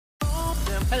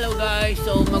Hello guys,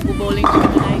 so magbo-bowling kami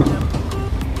tonight.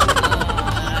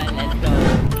 Let's go.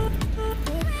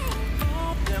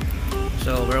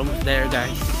 So we're almost there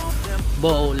guys.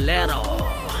 Bolero.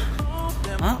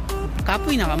 Huh?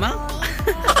 Kapoy na ka ma?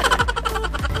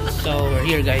 So we're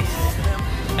here guys.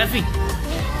 Effie.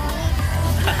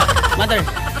 Mother.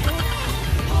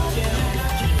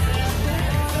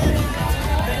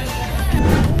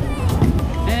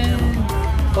 And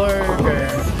order.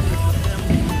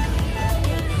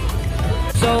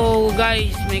 So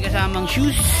guys, may kasamang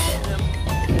shoes.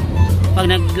 Pag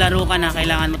naglaro ka na,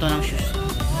 kailangan mo to ng shoes.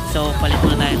 So palit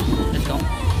muna tayo. Let's go.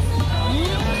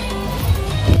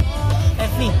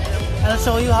 Effie, I'll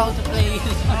show you how to play.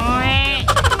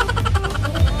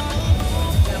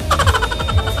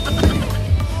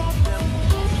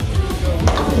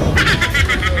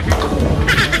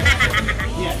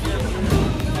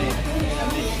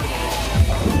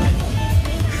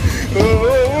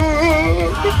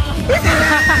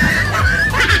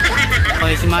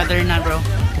 Okay, si mother na bro.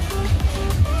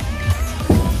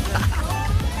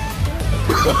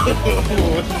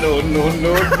 No.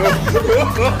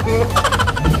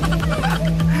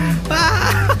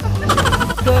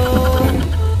 Go.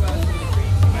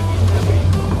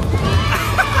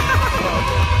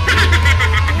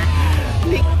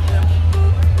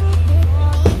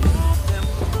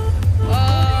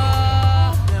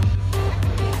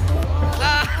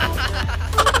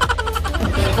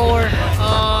 Score.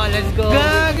 Oh, let's go.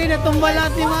 Gagi, natumba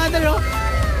lahat ni mother oh.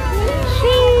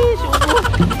 Sheesh, ubo.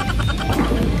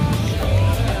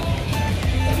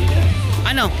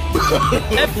 Ano?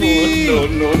 Effie!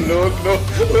 No.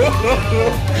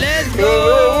 Let's go!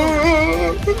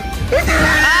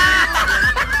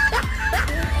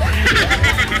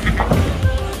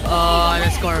 The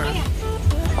score.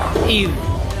 Eve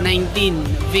 19,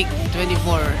 Vic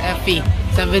 24, Effie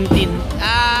 17.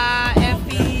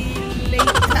 Effie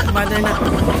late. Mother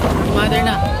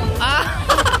na.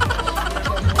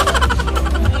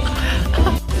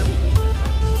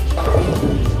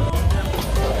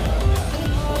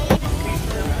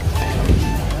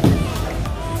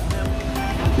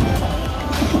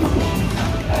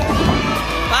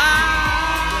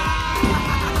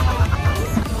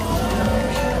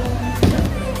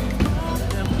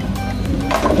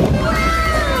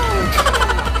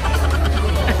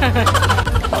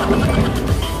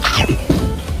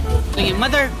 Sige,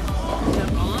 mother.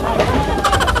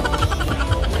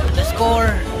 The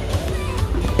score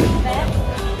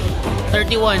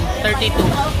 31, 32.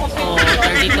 Oh,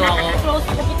 32 ako. Close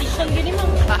competition din mo.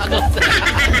 No.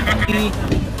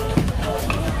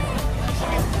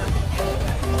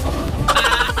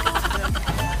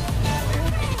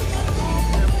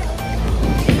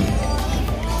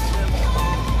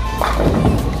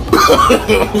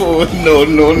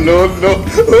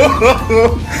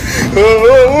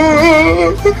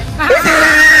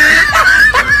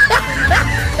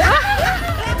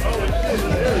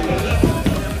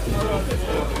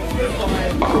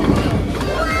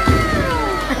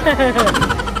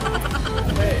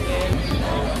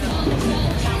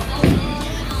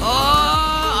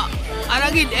 Oh,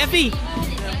 aragid, Effie.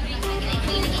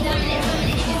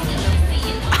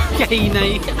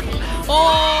 Kainay.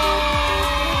 Oh!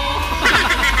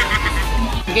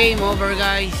 Game over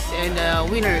guys, and the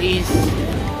winner is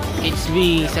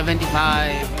HB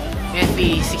 75,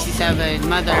 Effie 67,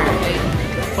 Mother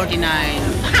 49.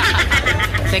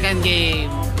 Second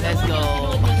game, let's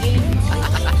go.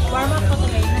 Warm up ko to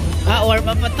ngayon. Warm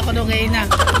up at ako ngayon na.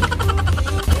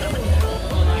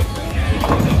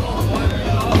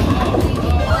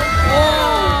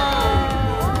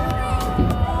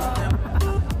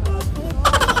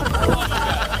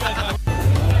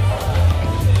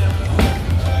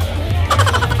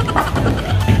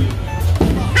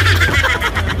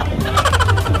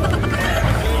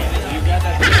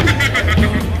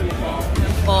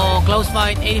 Close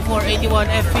fight, 84-81,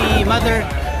 Effie, Mother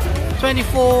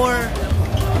 24.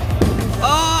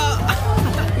 Oh!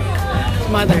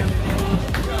 Mother.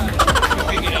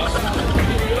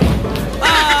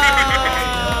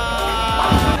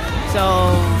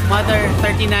 So, Mother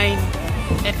 39,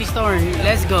 Effie Storm,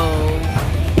 let's go.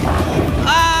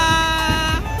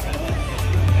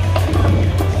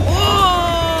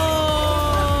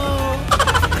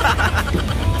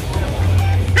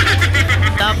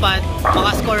 Dapat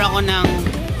makascore ako ng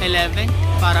 11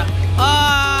 para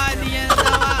di yan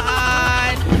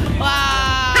samaan.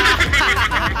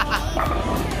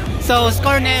 So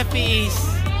score na Effie is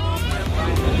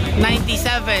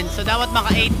 97, so dapat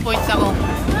maka 8 points ako.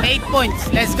 8 points,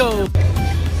 let's go.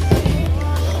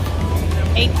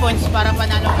 8 points para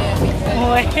panalo kay Effie.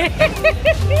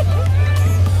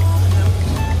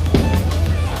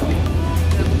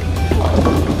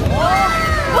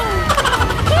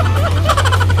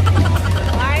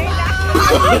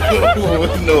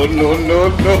 No, no, no,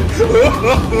 no.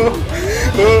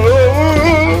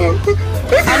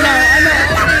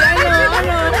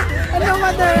 Ano,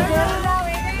 mother?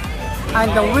 And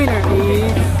the winner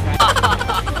is...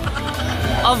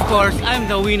 Of course, I'm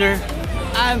the winner.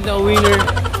 I'm the winner.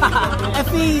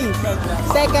 Effie,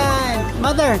 second.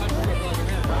 Mother,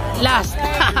 last.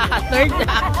 Third.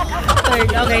 Third.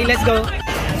 Okay, let's go.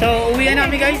 So, uwi na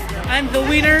kami guys. I'm the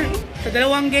winner. Sa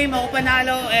dalawang game, ako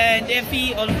panalo. And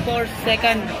Effie, of course,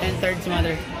 second and third si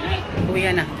Mother. Uwi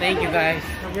na. Thank you guys.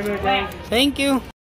 Thank you.